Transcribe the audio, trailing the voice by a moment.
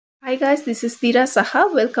Hi guys, this is Dira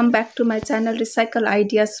Saha. Welcome back to my channel Recycle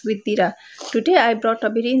Ideas with Dira. Today I brought a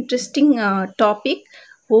very interesting topic,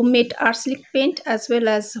 homemade acrylic paint as well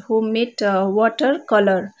as homemade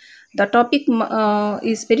watercolor. The topic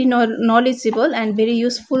is very knowledgeable and very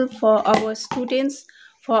useful for our students,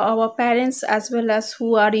 for our parents as well as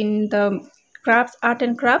who are in the crafts, art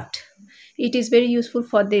and craft. It is very useful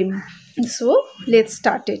for them. So let's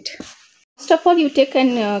start it. First of all, you take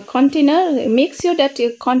a container. Make sure that your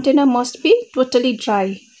container must be totally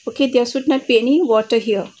dry. Okay, there should not be any water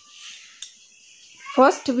here.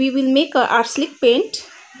 First, we will make a acrylic paint.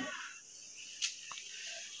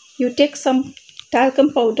 You take some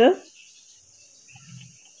talcum powder.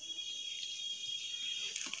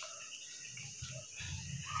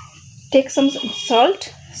 Take some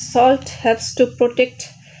salt. Salt helps to protect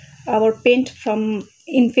our paint from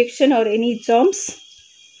infection or any germs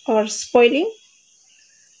or spoiling.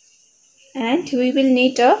 And we will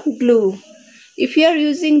need a glue. If you are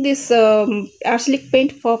using this acrylic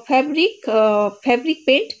paint for fabric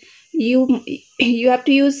paint, you have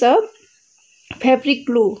to use a fabric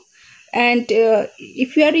glue. And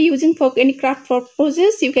if you are using for any craft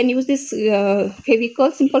purposes, you can use this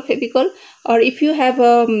Fevicol, simple Fevicol, or if you have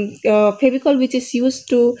Fevicol which is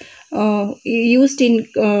used in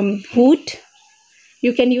wood,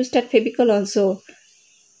 you can use that Fevicol also.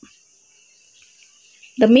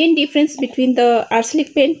 The main difference between the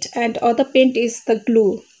acrylic paint and other paint is the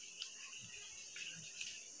glue.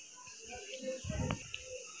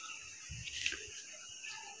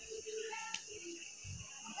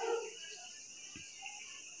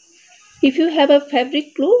 If you have a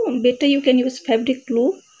fabric glue, better you can use fabric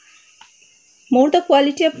glue. More the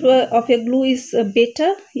quality of your glue is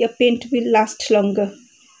better, your paint will last longer.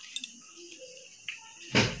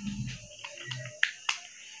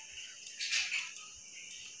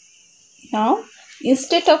 Now,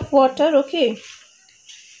 instead of water, okay,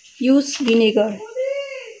 use vinegar.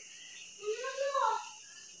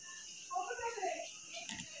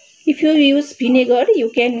 If you use vinegar,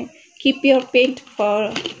 you can keep your paint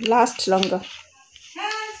for last longer.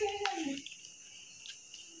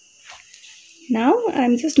 Now I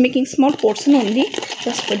am just making small portion only,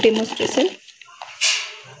 just for demonstration.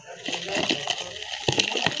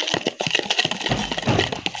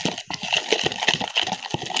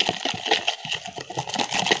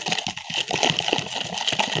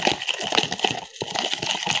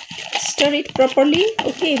 Stir it properly.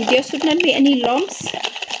 Okay, there should not be any lumps.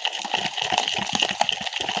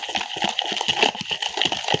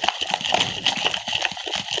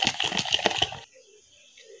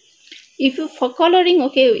 If you for coloring,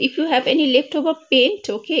 okay, if you have any leftover paint,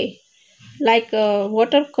 okay, like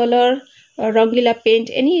watercolor, Rangila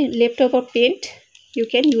paint, any leftover paint, you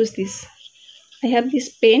can use this. I have this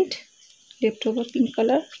paint, leftover pink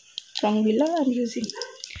color, Rangila I am using.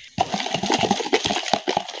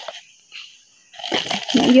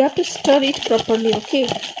 Now you have to stir it properly, okay.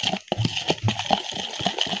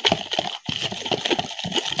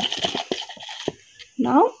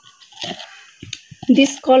 Now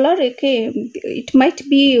this color, okay, it might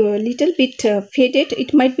be a little bit faded,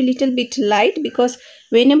 it might be little bit light, because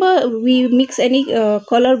whenever we mix any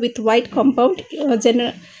color with white compound,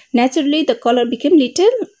 naturally the color became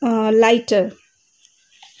little lighter.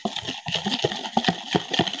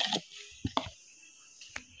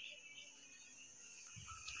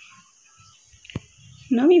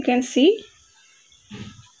 Now you can see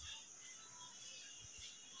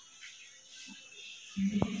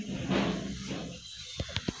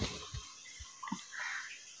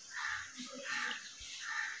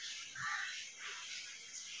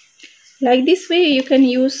like this way you can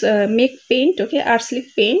use make paint, okay,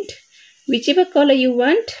 acrylic paint, whichever color you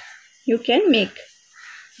want you can make.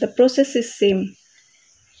 The process is same.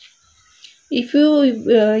 If you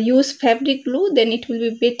use fabric glue, then it will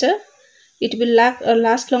be better, it will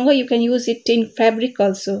last longer. You can use it in fabric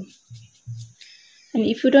also, and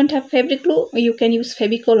if you don't have fabric glue, you can use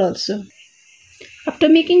Fevicol also. After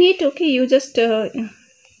making it, okay, you just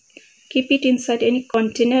keep it inside any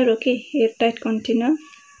container, okay, airtight container.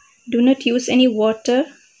 Do not use any water.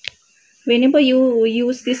 Whenever you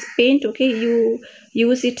use this paint, okay, you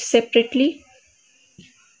use it separately.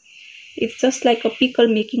 It's just like a pickle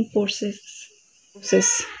making process.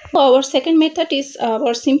 Our second method is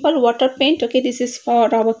our simple water paint, okay, this is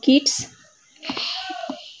for our kids.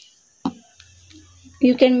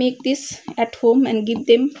 You can make this at home and give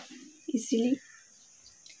them easily.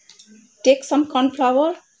 Take some corn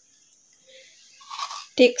flour,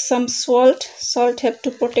 take some salt. Salt helps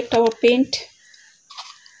to protect our paint.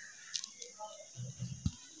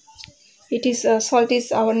 It is salt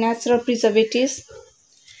is our natural preservative.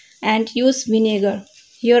 and use vinegar.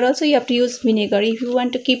 Here also you have to use vinegar. If you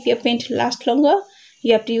want to keep your paint last longer,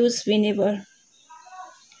 you have to use vinegar.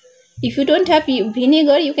 If you don't have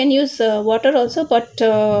vinegar, you can use water also, but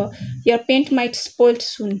your paint might spoil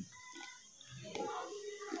soon.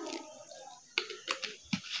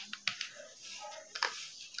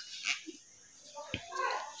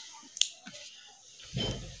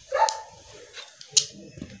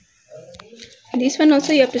 This one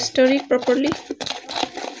also you have to stir it properly.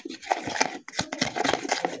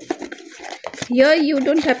 Here you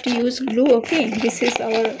don't have to use glue, okay? This is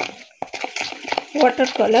our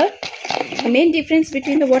watercolor. The main difference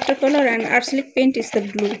between the watercolor and acrylic paint is the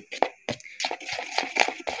glue.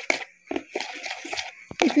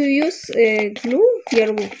 If you use glue,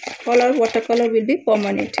 your watercolor will be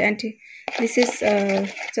permanent, and this is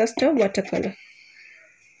just a watercolor.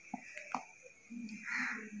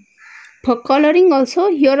 For coloring also,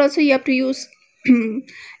 here also you have to use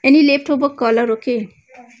any leftover color, okay?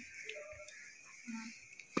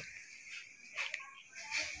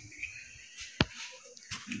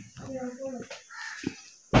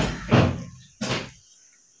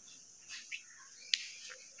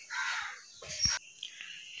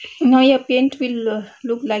 Now your paint will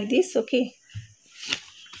look like this, okay?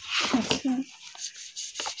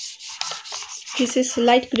 This is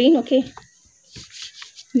light green, okay?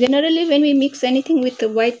 Generally when we mix anything with the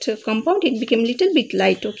white compound, it became little bit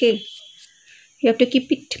light, okay? You have to keep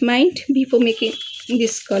it in mind before making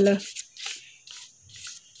this color.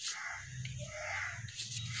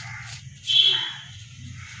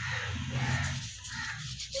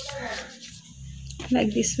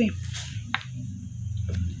 Like this way.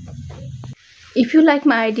 If you like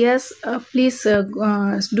my ideas, please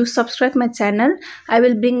do subscribe my channel. I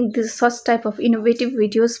will bring this such type of innovative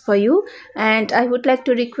videos for you, and I would like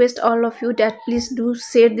to request all of you that please do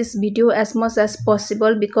share this video as much as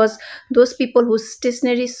possible, because those people whose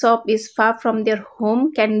stationery shop is far from their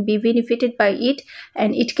home can be benefited by it,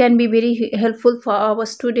 and it can be very helpful for our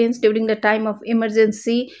students during the time of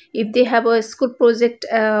emergency. If they have a school project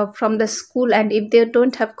from the school, and if they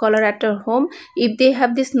don't have color at their home, if they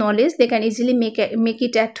have this knowledge, they can easily make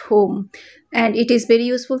it at home, and it is very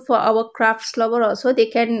useful for our crafts lover also. They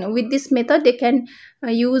can, with this method, they can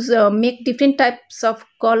make different types of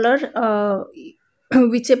color,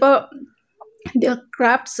 whichever their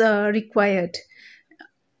crafts required.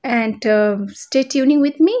 And stay tuning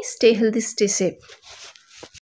with me. Stay healthy, stay safe.